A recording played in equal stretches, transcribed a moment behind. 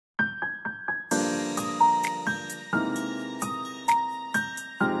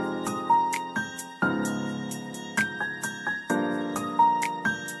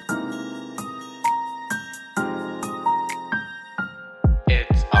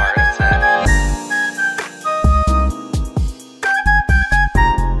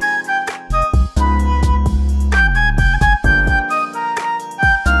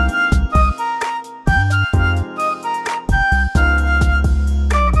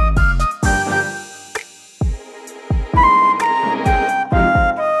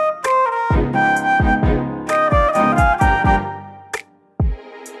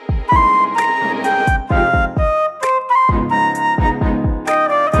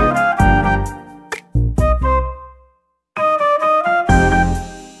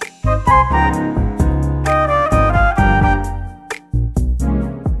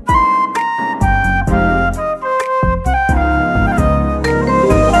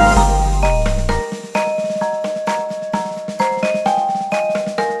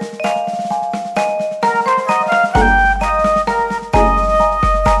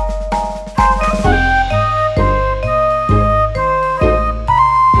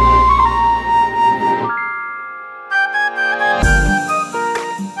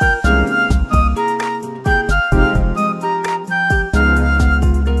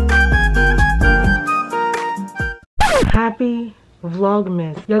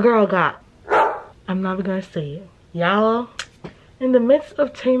Vlogmas. Your girl got, I'm not gonna say it. Y'all, in the midst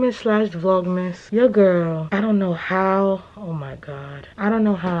of Taemas / Vlogmas, your girl, I don't know how, oh my god. I don't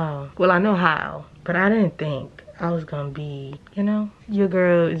know how. Well, I know how, but I didn't think I was gonna be, you know, your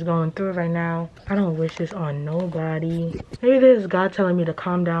girl is going through it right now. I don't wish this on nobody. Maybe this is God telling me to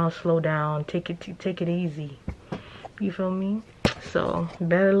calm down, slow down, take it easy. You feel me? So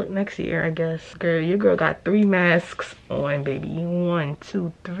better look next year, I guess. Girl, your girl got 3 masks on, baby. 1,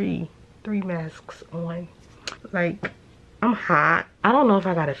 2, 3. 3 masks on. Like, I'm hot. I don't know if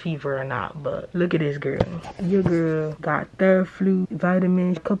I got a fever or not, but look at this girl. Your girl got Theraflu,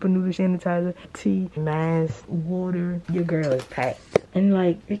 vitamins, cup of noodle sanitizer, tea, mask, water. Your girl is packed. And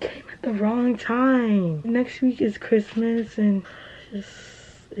like, it came at the wrong time. Next week is Christmas and it's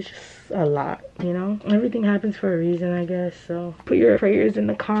just a lot, you know? Everything happens for a reason, I guess. So put your prayers in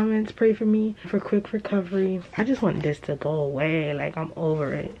the comments. Pray for me for quick recovery. I just want this to go away. Like, I'm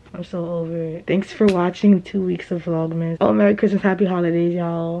over it. I'm so over it. Thanks for watching 2 weeks of Vlogmas. Oh, Merry Christmas, Happy Holidays,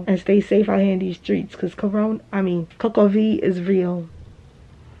 y'all. And stay safe out here in these streets, because COVID is real.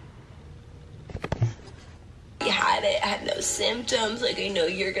 I had no symptoms. Like, I know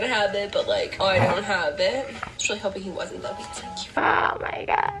you're gonna have it, but like, oh, I don't have it. I was really hoping he wasn't, though. Thank you. Oh my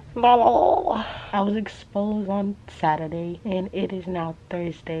god. I was exposed on Saturday and it is now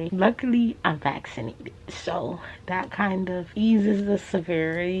Thursday. Luckily, I'm vaccinated, so that kind of eases the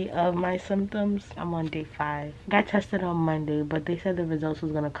severity of my symptoms. I'm on day 5. Got tested on Monday, but they said the results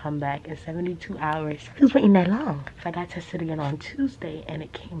was gonna come back in 72 hours. Who's waiting that long? So I got tested again on Tuesday and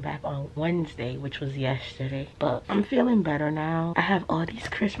it came back on Wednesday, which was yesterday. But I'm feeling better now. I have all these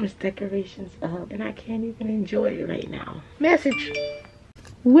Christmas decorations up and I can't even enjoy it right now. Message.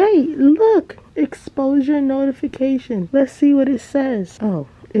 Wait, look, exposure notification. Let's see what it says. Oh,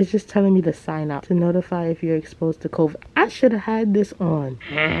 it's just telling me to sign up to notify if you're exposed to COVID. I should have had this on.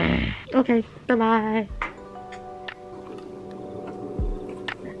 Okay, bye-bye.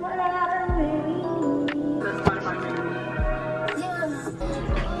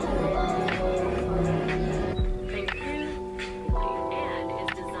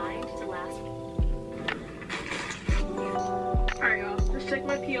 Check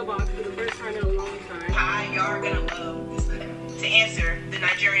my P.O. box for the first time in a long time. Hi, y'all are gonna love to answer the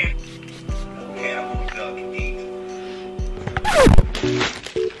Nigerian. Okay, I'm gonna go indeed.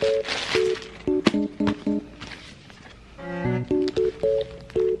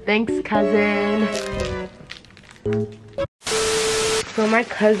 Thanks, cousin. So my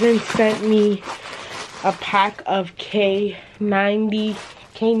cousin sent me a pack of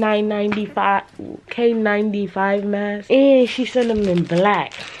K95 masks, and she sent them in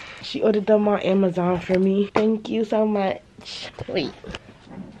black. She ordered them on Amazon for me. Thank you so much.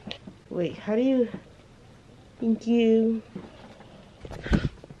 Wait, how do you? Thank you.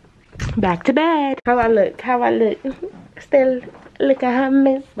 Back to bed. How I look? Still look at her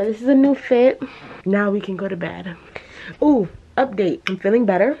mess, but this is a new fit. Now we can go to bed. Ooh. Update, I'm feeling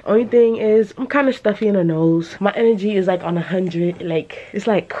better. Only thing is I'm kind of stuffy in the nose. My energy is like on 100. Like, it's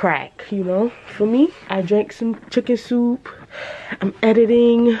like crack, you know. For me, I drank some chicken soup. I'm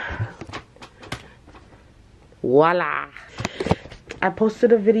editing. Voila. I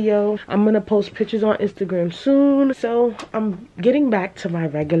posted a video. I'm gonna post pictures on Instagram soon, so I'm getting back to my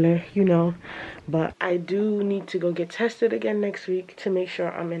regular, you know. But I do need to go get tested again next week to make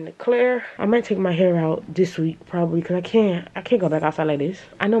sure I'm in the clear. I might take my hair out this week probably, because I can't go back outside like this.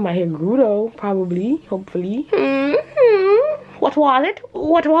 I know my hair grew though, probably, hopefully. What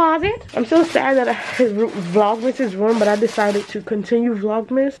was it? I'm so sad that Vlogmas is ruined, but I decided to continue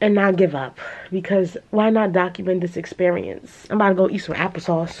Vlogmas and not give up, because why not document this experience? I'm about to go eat some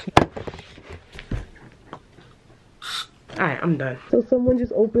applesauce. Alright, I'm done. So someone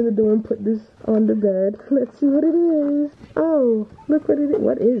just opened the door and put this on the bed. Let's see what it is. Oh, look what it is.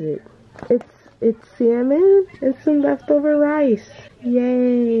 What is it? It's salmon and some leftover rice.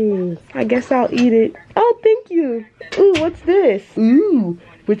 Yay. I guess I'll eat it. Oh, thank you. Ooh, what's this? Ooh,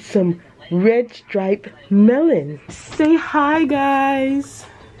 with some red striped melon. Say hi, guys.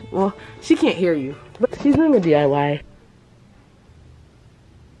 Well, she can't hear you, but she's doing a DIY.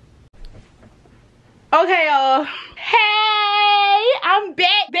 Okay, y'all. Hey, I'm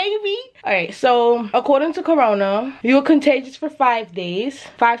back, baby. All right, so according to Corona, you were contagious for 5 days,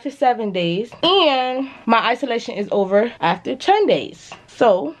 5 to 7 days, and my isolation is over after 10 days.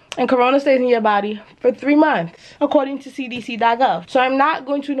 So, and Corona stays in your body for 3 months, according to CDC.gov. So I'm not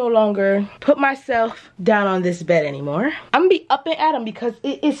going to no longer put myself down on this bed anymore. I'm gonna be up and at 'em because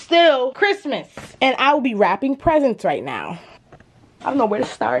it is still Christmas, and I will be wrapping presents right now. I don't know where to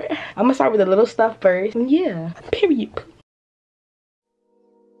start. I'm gonna start with the little stuff first. Yeah, period.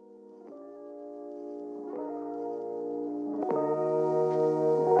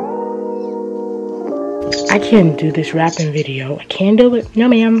 I can't do this rapping video. I can't do it. No,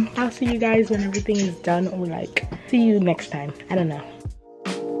 ma'am. I'll see you guys when everything is done, or like, see you next time. I don't know.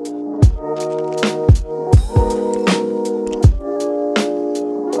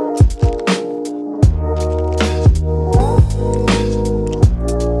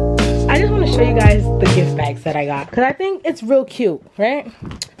 Show you guys the gift bags that I got because I think it's real cute, right?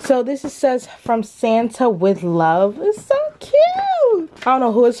 So this says from Santa with love. It's so cute. I don't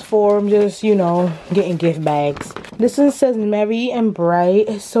know who it's for. I'm just, you know, getting gift bags. This one says merry and bright.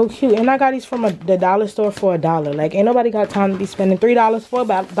 It's so cute. And I got these from the dollar store for $1. Like, ain't nobody got time to be spending $3 for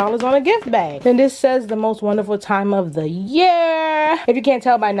about dollars on a gift bag. Then this says the most wonderful time of the year. If you can't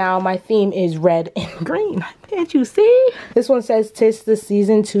tell by now, my theme is red and green. Can't you see? This one says, 'tis the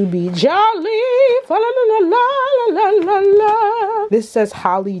season to be jolly. La la la la la la la. This says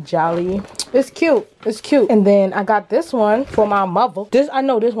holly jolly. It's cute. It's cute. And then I got this one for my mother. I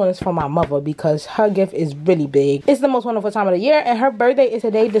know this one is for my mother because her gift is really big. It's the most wonderful time of the year, and her birthday is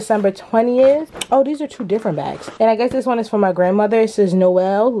today, December 20th. Oh, these are two different bags. And I guess this one is for my grandmother. It says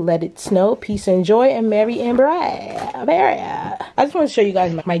Noel, let it snow, peace and joy, and merry and bright. I just want to show you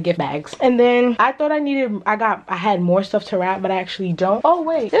guys my gift bags. And then I thought I had more stuff to wrap, but I actually don't. Oh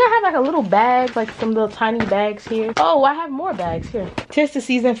wait, did I have like a little bag, like some little tiny bags here? Oh, I have more bags here. 'Tis the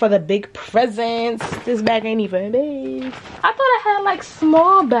season for the big presents. This bag ain't even big. I thought I had like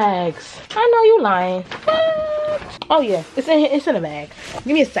small bags. I know you lying. What? Oh yeah, it's in a bag.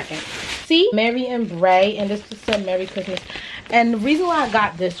 Give me a second. See, merry and bright, and this just said Merry Christmas. And the reason why I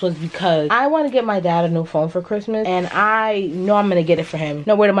got this was because I want to get my dad a new phone for Christmas, and I know I'm gonna get it for him.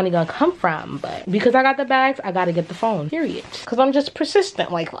 Know where the money gonna come from, but because I got the bags, I gotta get the phone. Period. Because I'm just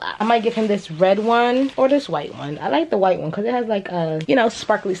persistent like that. I might give him this red one or this white one. I like the white one because it has like you know,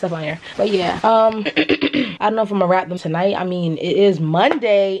 sparkly stuff on here. But yeah, I don't know if I'm gonna wrap them tonight. I mean, it is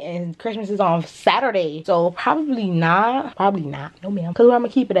Monday and Christmas is on Saturday, so probably not. Probably not. No ma'am. Because where I'm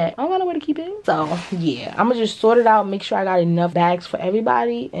gonna keep it at? I don't know where to keep it. So yeah, I'm gonna just sort it out. Make sure I got enough bags for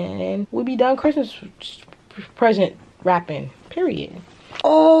everybody, and we'll be done Christmas present wrapping. Period.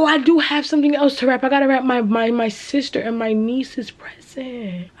 Oh, I do have something else to wrap. I gotta wrap my sister and my niece's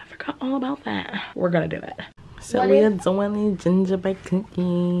present. I forgot all about that. We're gonna do that. So we are doing these gingerbread cookies.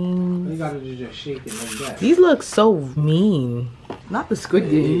 You gotta just shake it like that. These look so mean. Not the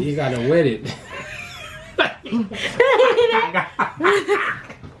squid game. You gotta wet it.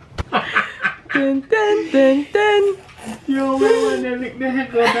 Dun, dun, dun, dun. You don't want to lick the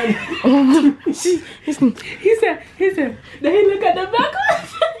heck out of He said, they look at the back.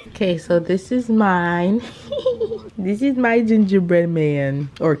 Okay, so this is mine. This is my gingerbread man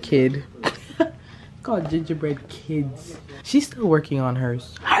or kid. It's called gingerbread kids. She's still working on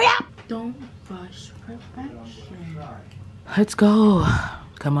hers. Hurry up! Don't rush perfection. Let's go.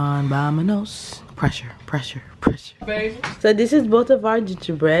 Come on, vámonos. Pressure, pressure, pressure. So this is both of our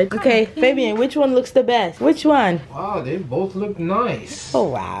gingerbread. Okay, Fabian, which one looks the best? Which one? Wow, they both look nice. Oh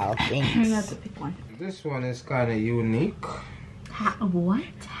wow, thanks. You have to pick one. This one is kind of unique. What?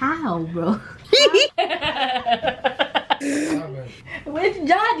 How, bro? Which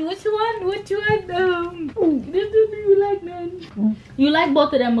John? Which one? Which one? This do you like, man? You like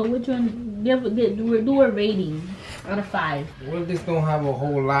both of them, but which one? Do a rating out of 5. Well, this don't have a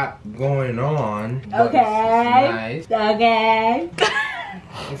whole lot going on. Okay. It's nice. Okay.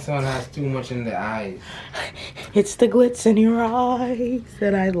 This one has too much in the eyes. It's the glitz in your eyes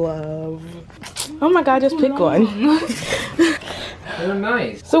that I love. Oh my god, just pick one. They're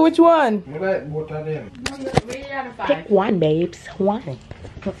nice. So which one? What are them? Rate it out of 5. Pick one, babes. One.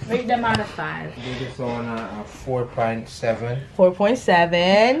 Rate them out of 5. This one a 4.7.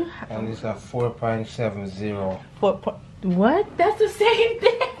 4.7. And this a 4.70. What? That's the same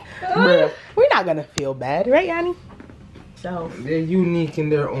thing. Bruh, we're not gonna feel bad, right, Yanni? So They're unique in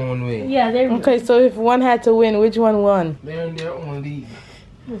their own way. yeah, they're Okay, so if one had to win, which one won? They're in their own league.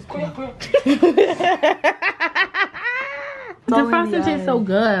 The frosting tastes so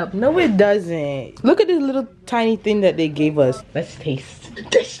good. No, it doesn't. Look at this little tiny thing that they gave us. Let's taste.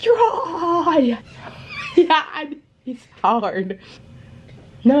 Destroy! Yeah, it's hard.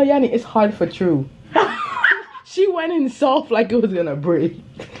 No, Yanni, it's hard for true. She went in soft like it was gonna break.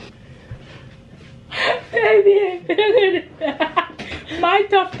 Baby, my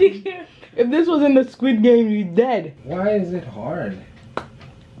tough thing. If this was in the Squid Game, you're dead. Why is it hard?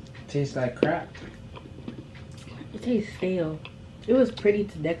 It tastes like crap. It tastes stale. It was pretty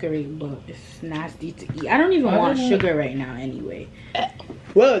to decorate, but it's nasty to eat. I don't even want sugar right now anyway.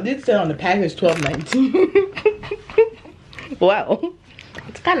 Well, it did say on the package $12.19. Wow.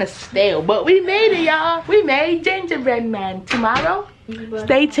 It's kind of stale, but we made it, y'all. We made gingerbread man. Tomorrow,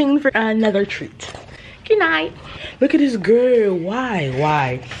 stay tuned for another treat. Good night. Look at this girl.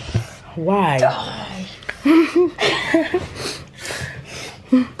 Why?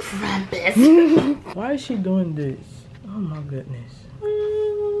 Krampus. Why is she doing this? Oh my goodness.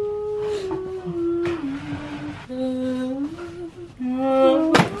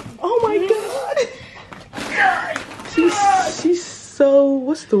 Oh my god. She's so,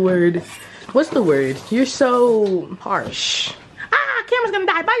 what's the word? You're so harsh. Ah, camera's gonna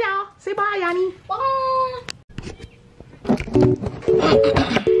die. Bye y'all. Say bye, Yanni. Bye.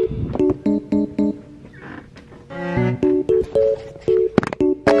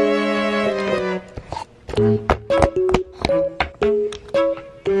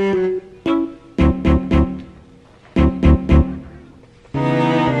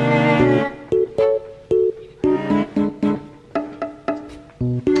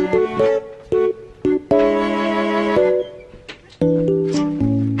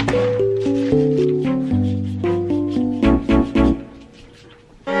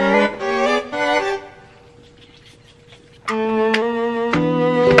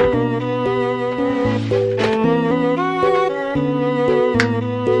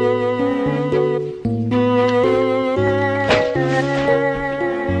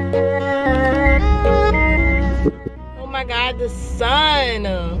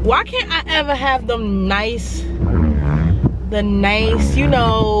 Why can't I ever have the nice, you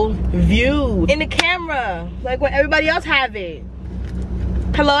know, view in the camera like when everybody else have it?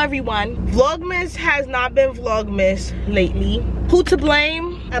 Hello everyone. Vlogmas has not been Vlogmas lately. Who to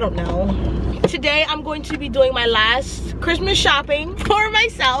blame? I don't know. Today I'm going to be doing my last Christmas shopping for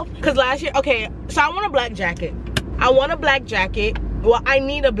myself because last year, okay, so I want a black jacket. Well, I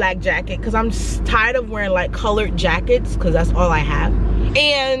need a black jacket because I'm tired of wearing like colored jackets because that's all I have.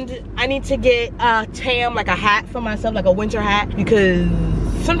 And I need to get a tam, like a hat for myself, like a winter hat, because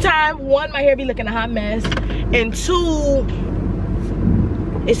sometimes one, my hair be looking a hot mess, and two,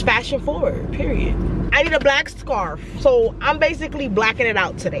 it's fashion forward, period. I need a black scarf, so I'm basically blacking it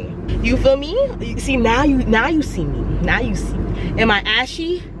out today. You feel me? You see, now you see me. Now you see me. Am I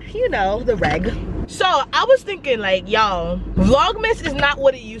ashy? You know, the reg. So I was thinking, like, y'all, Vlogmas is not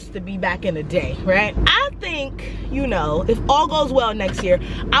what it used to be back in the day, right? I think, you know, if all goes well next year,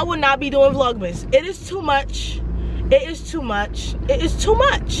 I will not be doing Vlogmas. It is too much. It is too much. It is too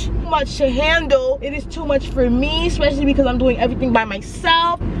much. Too much to handle. It is too much for me, especially because I'm doing everything by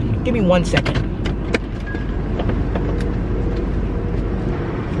myself. Give me 1 second.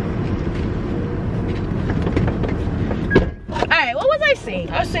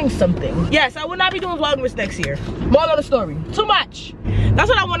 I was saying something. Yes, I will not be doing Vlogmas next year. Moral of the story, too much. That's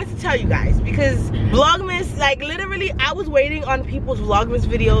what I wanted to tell you guys, because Vlogmas, like, literally I was waiting on people's Vlogmas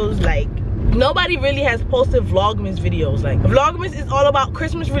videos. Like, nobody really has posted Vlogmas videos. Like, Vlogmas is all about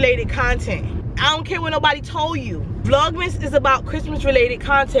Christmas related content. I don't care what nobody told you. Vlogmas is about Christmas related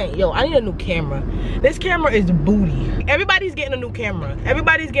content. Yo, I need a new camera. This camera is booty. Everybody's getting a new camera.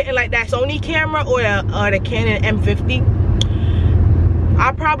 Everybody's getting like that Sony camera or the Canon M50.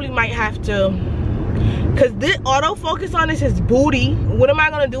 I probably might have to, cause this autofocus on this is booty. What am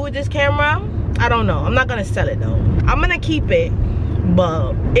I gonna do with this camera? I don't know. I'm not gonna sell it though. I'm gonna keep it,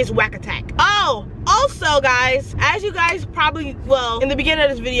 but it's whack attack. Oh, also guys, as you guys probably, well, in the beginning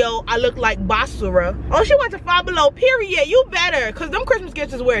of this video, I look like Basura. Oh, she went to Five Below, period. You better, cause them Christmas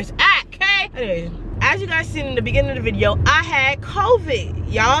gifts is where it's at, okay? Anyways, as you guys seen in the beginning of the video, I had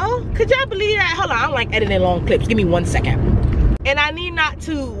COVID, y'all. Could y'all believe that? Hold on, I'm like editing long clips. Give me 1 second. And I need not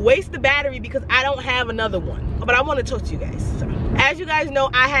to waste the battery because I don't have another one. But I want to talk to you guys. So, as you guys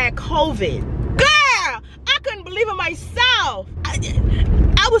know, I had COVID. Girl, I couldn't believe it myself.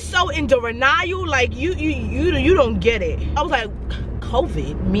 I was so in denial, like you don't get it. I was like,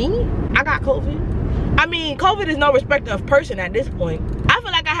 COVID? Me? I got COVID? I mean, COVID is no respecter of person at this point. I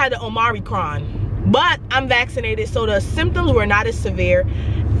feel like I had the Omicron, but I'm vaccinated, so the symptoms were not as severe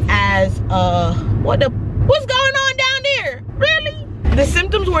as what's going on down there? Really? The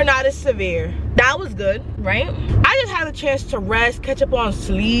symptoms were not as severe. That was good, right? I just had a chance to rest, catch up on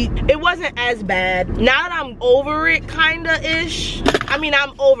sleep. It wasn't as bad. Now that I'm over it, kinda-ish. I mean,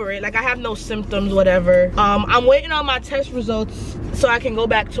 I'm over it. Like, I have no symptoms, whatever. I'm waiting on my test results so I can go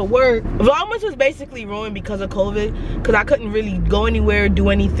back to work. Vlogmas was basically ruined because of COVID, because I couldn't really go anywhere, do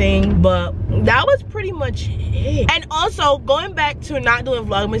anything, but that was pretty much it. And also, going back to not doing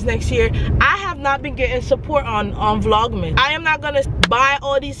Vlogmas next year, I have not been getting support on Vlogmas. I am not gonna buy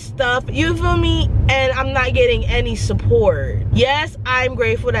all these stuff, you feel me? And I'm not getting any support. Yes, I'm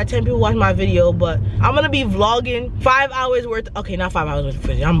grateful that 10 people watched my video, but I'm gonna be vlogging 5 hours worth, okay, not 5 hours worth of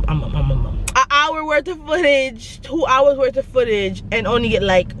footage, an hour worth of footage, 2 hours worth of footage, and only get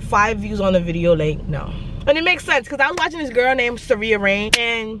like 5 views on the video. Like, no. And it makes sense because I was watching this girl named Saria Rain,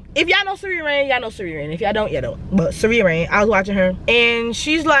 and if y'all know Saria Rain, y'all know Saria Rain. If y'all don't, y'all don't. But Saria Rain, I was watching her, and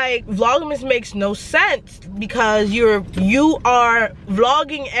she's like, Vlogmas makes no sense because you are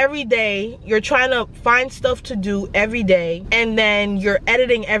vlogging every day. You're trying to find stuff to do every day, and then you're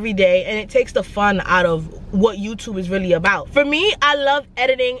editing every day, and it takes the fun out of what YouTube is really about. For me, I love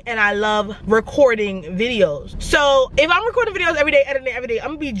editing and I love recording videos. So if I'm recording videos every day, editing every day, I'm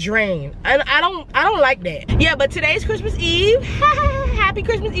gonna be drained, and I don't like that. Yeah, but today's Christmas Eve. Happy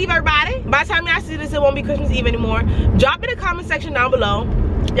Christmas Eve, everybody. By the time y'all see this, it won't be Christmas Eve anymore. Drop in the comment section down below.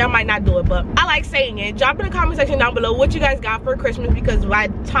 Y'all might not do it, but I like saying it. Drop in the comment section down below what you guys got for Christmas, because by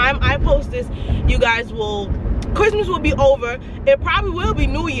the time I post this, you guys will, Christmas will be over. It probably will be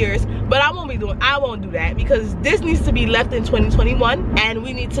New Year's, but I won't do that because this needs to be left in 2021 and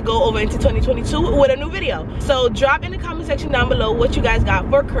we need to go over into 2022 with a new video. So drop in the comment section down below what you guys got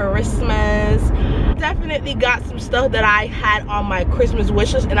for Christmas. Definitely got some stuff that I had on my Christmas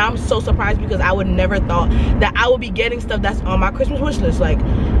wish list, and I'm so surprised because I would never thought that I would be getting stuff that's on my Christmas wish list. Like,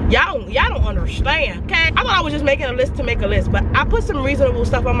 y'all don't understand, okay? I thought I was just making a list to make a list, but I put some reasonable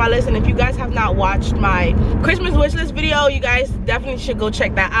stuff on my list, and if you guys have not watched my Christmas wish list video, you guys definitely should go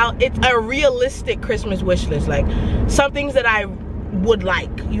check that out. It's a realistic Christmas wish list, like some things that I would like,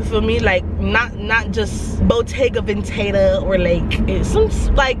 you feel me? Like not just Bottega Veneta or like some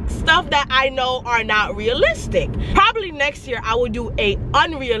like stuff that I know are not realistic. Probably next year I will do a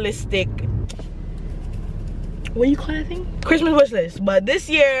unrealistic, what do you call that thing? Christmas wish list. But this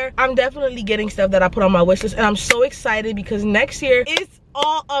year I'm definitely getting stuff that I put on my wish list, and I'm so excited because next year it's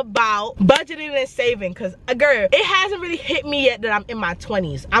all about budgeting and saving. Because girl, it hasn't really hit me yet that I'm in my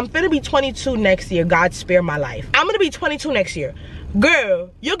 20s. I'm finna be 22 next year, God spare my life. I'm gonna be 22 next year. Girl,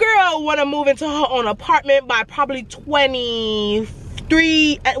 your girl wanna move into her own apartment by probably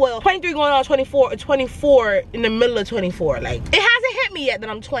 23, well 23 going on 24, or 24 in the middle of 24. Like, it hasn't hit me yet that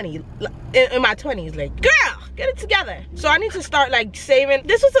I'm 20 in my 20s. Like, girl, get it together. So I need to start like saving.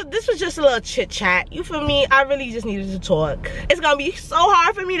 This was just a little chit chat, you feel me? I really just needed to talk. It's gonna be so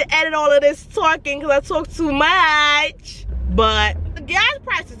hard for me to edit all of this talking because I talk too much. But the gas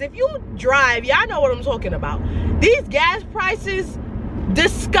prices, if you drive, y'all know what I'm talking about. These gas prices,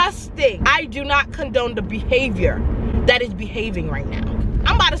 disgusting. I do not condone the behavior that is behaving right now.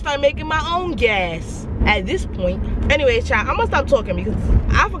 I'm about to start making my own gas at this point. Anyways, child, I'm gonna stop talking because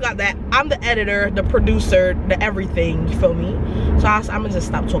I forgot that I'm the editor, the producer, the everything, you feel me? So I'm gonna just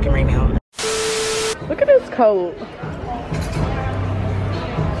stop talking right now. Look at this coat.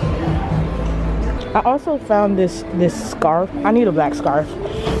 I also found this scarf. I need a black scarf.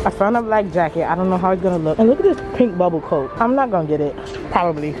 I found a black jacket. I don't know how it's gonna look. And look at this pink bubble coat. I'm not gonna get it.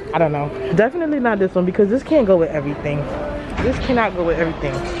 Probably. I don't know. Definitely not this one because this can't go with everything. This cannot go with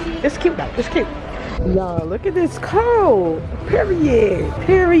everything. It's cute though. It's cute. Y'all, look at this coat. Period.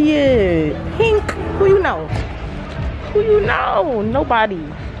 Period. Pink. Who you know? Who you know? Nobody.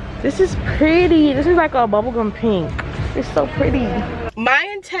 This is pretty. This is like a bubblegum pink. It's so pretty. My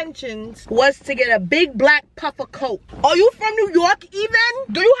intentions was to get a big black puffer coat. Are you from New York even?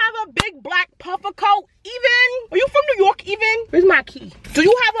 Do you have a big black puffer coat even? Are you from New York even? Where's my key? Do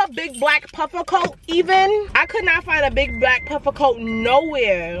you have a big black puffer coat even? I could not find a big black puffer coat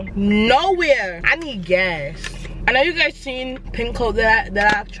nowhere. Nowhere. I need gas. I know you guys seen pink coat that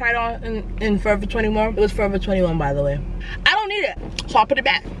I tried on in Forever 21. It was Forever 21, by the way. I don't need it, so I'll put it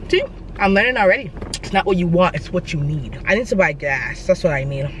back. See? I'm learning already. It's not what you want, it's what you need. I need to buy gas. That's what I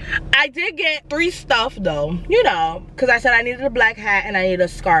need. I did get 3 stuff though, you know, because I said I needed a black hat and I needed a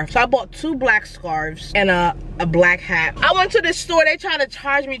scarf. So I bought 2 black scarves and a black hat. I went to the store, they tried to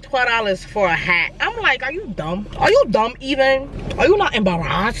charge me $12 for a hat. I'm like, are you dumb? Are you dumb even? Are you not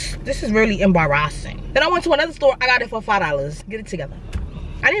embarrassed? This is really embarrassing. Then I went to another store, I got it for $5. Get it together.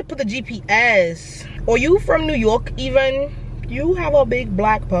 I need to put the GPS. Are you from New York even? You have a big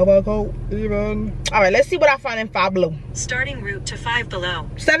black puffer coat even? All right, let's see what I find in Five Below. Starting route to 5 Below.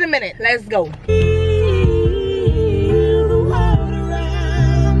 7 minutes, let's go.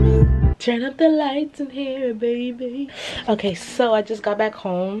 Turn up the lights in here, baby. Okay, so I just got back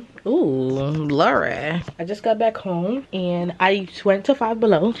home. Ooh, blurry. I just got back home and I went to Five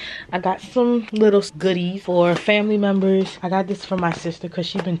Below. I got some little goodies for family members. I got this for my sister because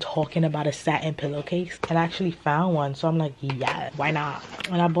she's been talking about a satin pillowcase and I actually found one. So I'm like, yeah, why not?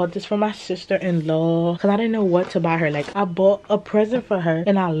 And I bought this for my sister-in-law because I didn't know what to buy her. Like, I bought a present for her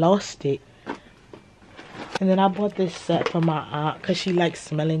and I lost it. And then I bought this set for my aunt because she likes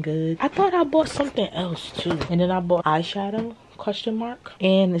smelling good. I thought I bought something else too. And then I bought eyeshadow, question mark,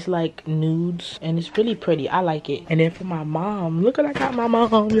 and it's like nudes, and it's really pretty. I like it. And then for my mom, look what I got my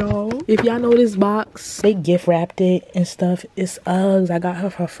mom, y'all. If y'all know this box, they gift wrapped it and stuff. It's Uggs. I got her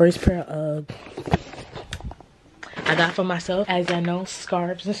first pair of Uggs. I got for myself, as I know,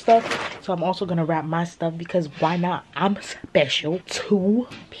 scarves and stuff. So I'm also gonna wrap my stuff because why not? I'm special too,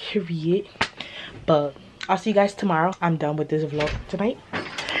 period. But I'll see you guys tomorrow. I'm done with this vlog tonight.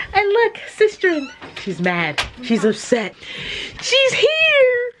 And look, sister, she's mad. She's upset. She's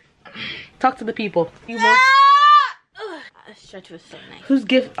here. Talk to the people. That stretch was so nice. Whose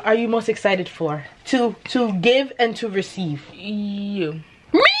gift are you most excited for? To give and to receive? You.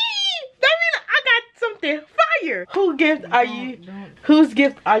 Me? That means I got something fire. Whose gift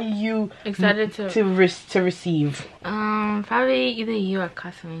are you Excited to receive? Probably either you or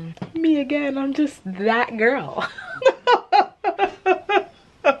Kasmin. Me again. I'm just that girl.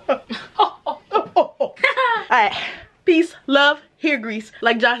 Alright, peace, love, hair grease,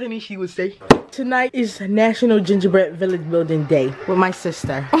 like Josh and Ishi would say. Tonight is National Gingerbread Village Building Day with my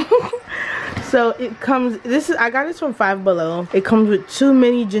sister. So it comes, I got this from 5 Below. It comes with 2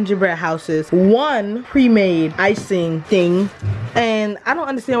 mini gingerbread houses, 1 pre-made icing thing, and I don't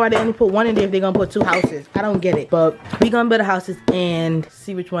understand why they only put 1 in there if they're gonna put 2 houses. I don't get it, but we gonna build the houses and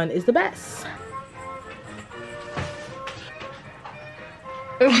see which one is the best.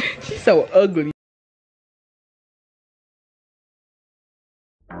 She's so ugly.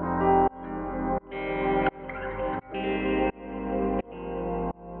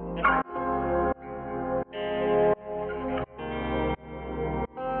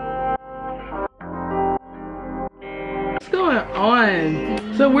 What's going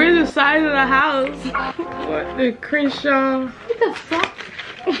on? So where's the size of the house? What the Crenshaw? What the fuck?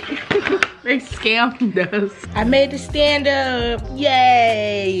 They scammed us. I made the stand up.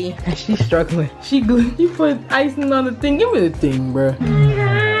 Yay. And she's struggling. She put icing on the thing. Give me the thing, bro.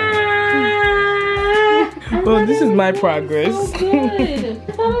 Well, this is my progress. So good.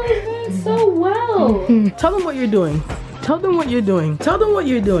 I thought I was doing so well. Tell them what you're doing. Tell them what you're doing. Tell them what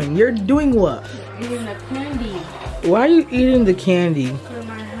you're doing. You're doing what? Eating the candy. Why are you eating the candy? Because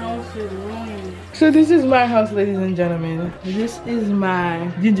my house is ruined. So this is my house, ladies and gentlemen. This is my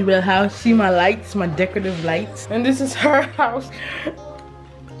gingerbread house. See my lights, my decorative lights. And this is her house.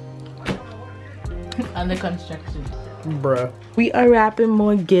 Under construction. Bruh. We are wrapping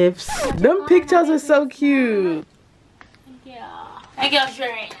more gifts. Them pictures are so cute. Yeah. Thank you,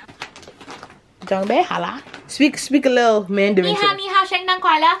 Shereen. Jongbae, hala. Speak a little Mandarin.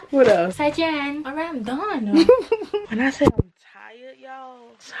 What else? Alright, I'm done. When I say I'm tired, y'all.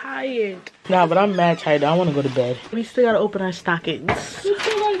 Tired. Nah, but I'm mad tired. I want to go to bed. We still gotta open our stockings.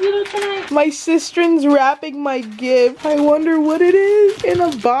 My sister's wrapping my gift. I wonder what it is in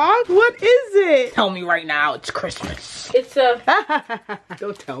a box. What is it? Tell me right now. It's Christmas. It's a...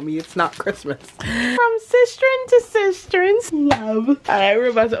 Don't tell me it's not Christmas. From sisterin to sisterins. Love. Alright, we're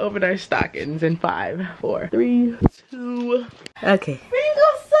about to open our stockings in 5, 4, 3, 2. Okay.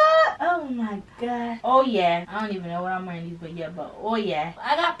 Oh my god. Oh yeah. I don't even know what I'm wearing these, but yeah, but oh yeah.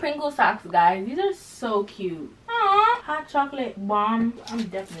 I got Pringle socks, guys. These are so cute. Aww. Hot chocolate bomb. I'm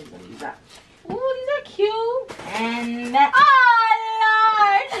definitely gonna use that. Ooh, these are cute. And that.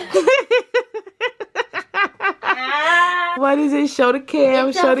 Oh Lord. What is it? Show the cam.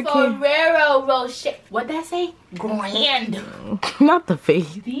 It's show a the cam. Ferrero Rocher. What'd that say? Grand. Not the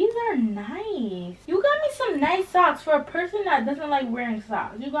face. These are nice. You got me some nice socks for a person that doesn't like wearing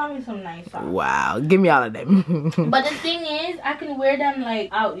socks. You got me some nice socks. Wow. Give me all of them. But the thing is, I can wear them like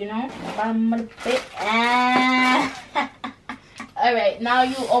out, you know? Bottom of the fit. Alright, now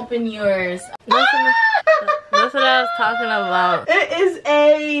you open yours. That's what I was talking about. It is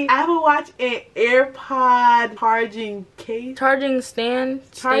a Apple Watch and AirPod charging case. Charging stand?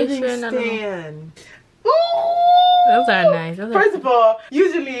 Charging station, stand. Ooh! Those are nice. First of all,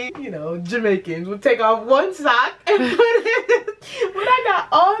 usually, you know, Jamaicans would take off 1 sock and put it. But I got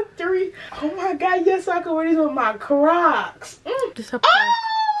all 3. Oh my god, yes, I can wear these with my Crocs.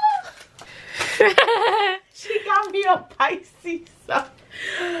 She got me a Pisces sock.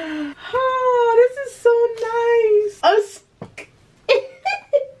 Oh, this is so nice.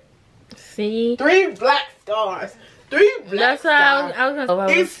 See? 3 black stars. 3 black That's what stars. I was gonna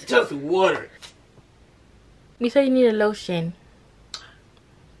say. It's just water. You said you need a lotion.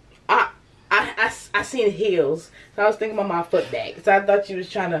 I seen heels, so I was thinking about my foot bag. So I thought you was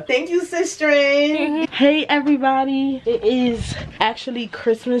trying to. Thank you, sister. Hey everybody, it is actually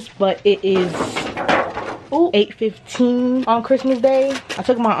Christmas, but it is 8:15 on Christmas Day. I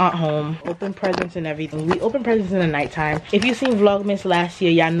took my aunt home, opened presents and everything. We opened presents in the nighttime. If you seen Vlogmas last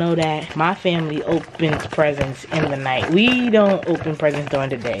year, y'all know that my family opens presents in the night. We don't open presents during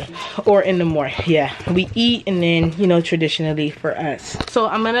the day or in the morning. Yeah, we eat and then, you know, traditionally for us. So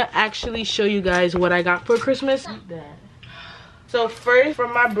I'm gonna actually show you guys what I got for Christmas. So first,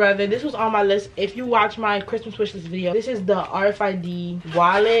 from my brother, this was on my list. If you watch my Christmas wish list video, this is the RFID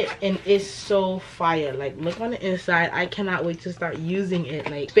wallet, and it's so fire. Like, look on the inside. I cannot wait to start using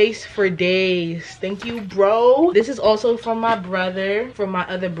it. Like, space for days. Thank you, bro. This is also from my brother, from my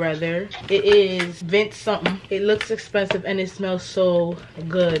other brother. It is Vince something. It looks expensive and it smells so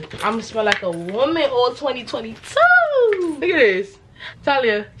good. I'm gonna smell like a woman all 2022. Look at this.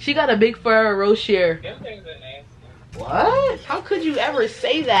 Talia, she got a big Ferrero Rocher. What? How could you ever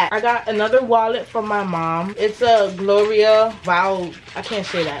say that? I got another wallet from my mom. It's a Gloria Val. I can't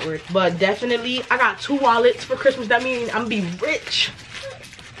say that word. But definitely, I got 2 wallets for Christmas. That means I'm gonna be rich.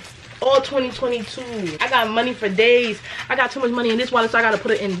 All 2022. I got money for days. I got too much money in this wallet, so I gotta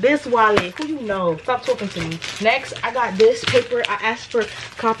put it in this wallet. Who you know? Stop talking to me. Next, I got this paper. I asked for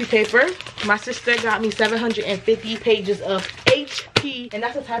copy paper. My sister got me 750 pages of HP, and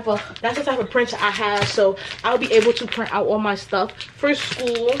that's the type of printer I have, so I'll be able to print out all my stuff for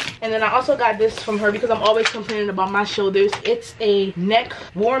school. And then I also got this from her because I'm always complaining about my shoulders. It's a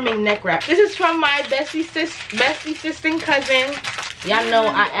warming neck wrap. This is from my bestie sister cousin. Y'all know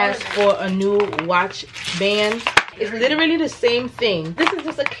I asked for a new watch band. It's literally the same thing. This is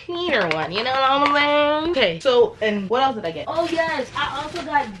just a cleaner one, you know what I'm saying? Okay, so, and what else did I get? Oh yes, I also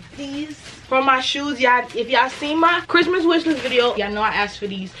got these from my shoes. Y'all, if y'all seen my Christmas wishlist video, y'all know I asked for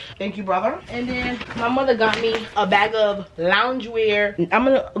these. Thank you, brother. And then my mother got me a bag of loungewear. I'm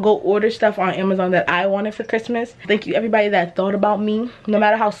gonna go order stuff on Amazon that I wanted for Christmas. Thank you everybody that thought about me, no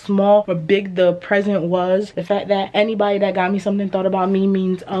matter how small or big the present was. The fact that anybody that got me something thought about me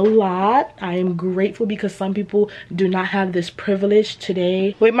means a lot. I am grateful because some people do not have this privilege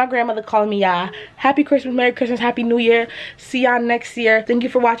today. With my grandmother calling me y'all. Happy Christmas, Merry Christmas, Happy New Year. See y'all next year. Thank you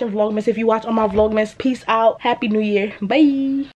for watching Vlogmas. If you watch on my Vlogmas, peace out. Happy New Year. Bye.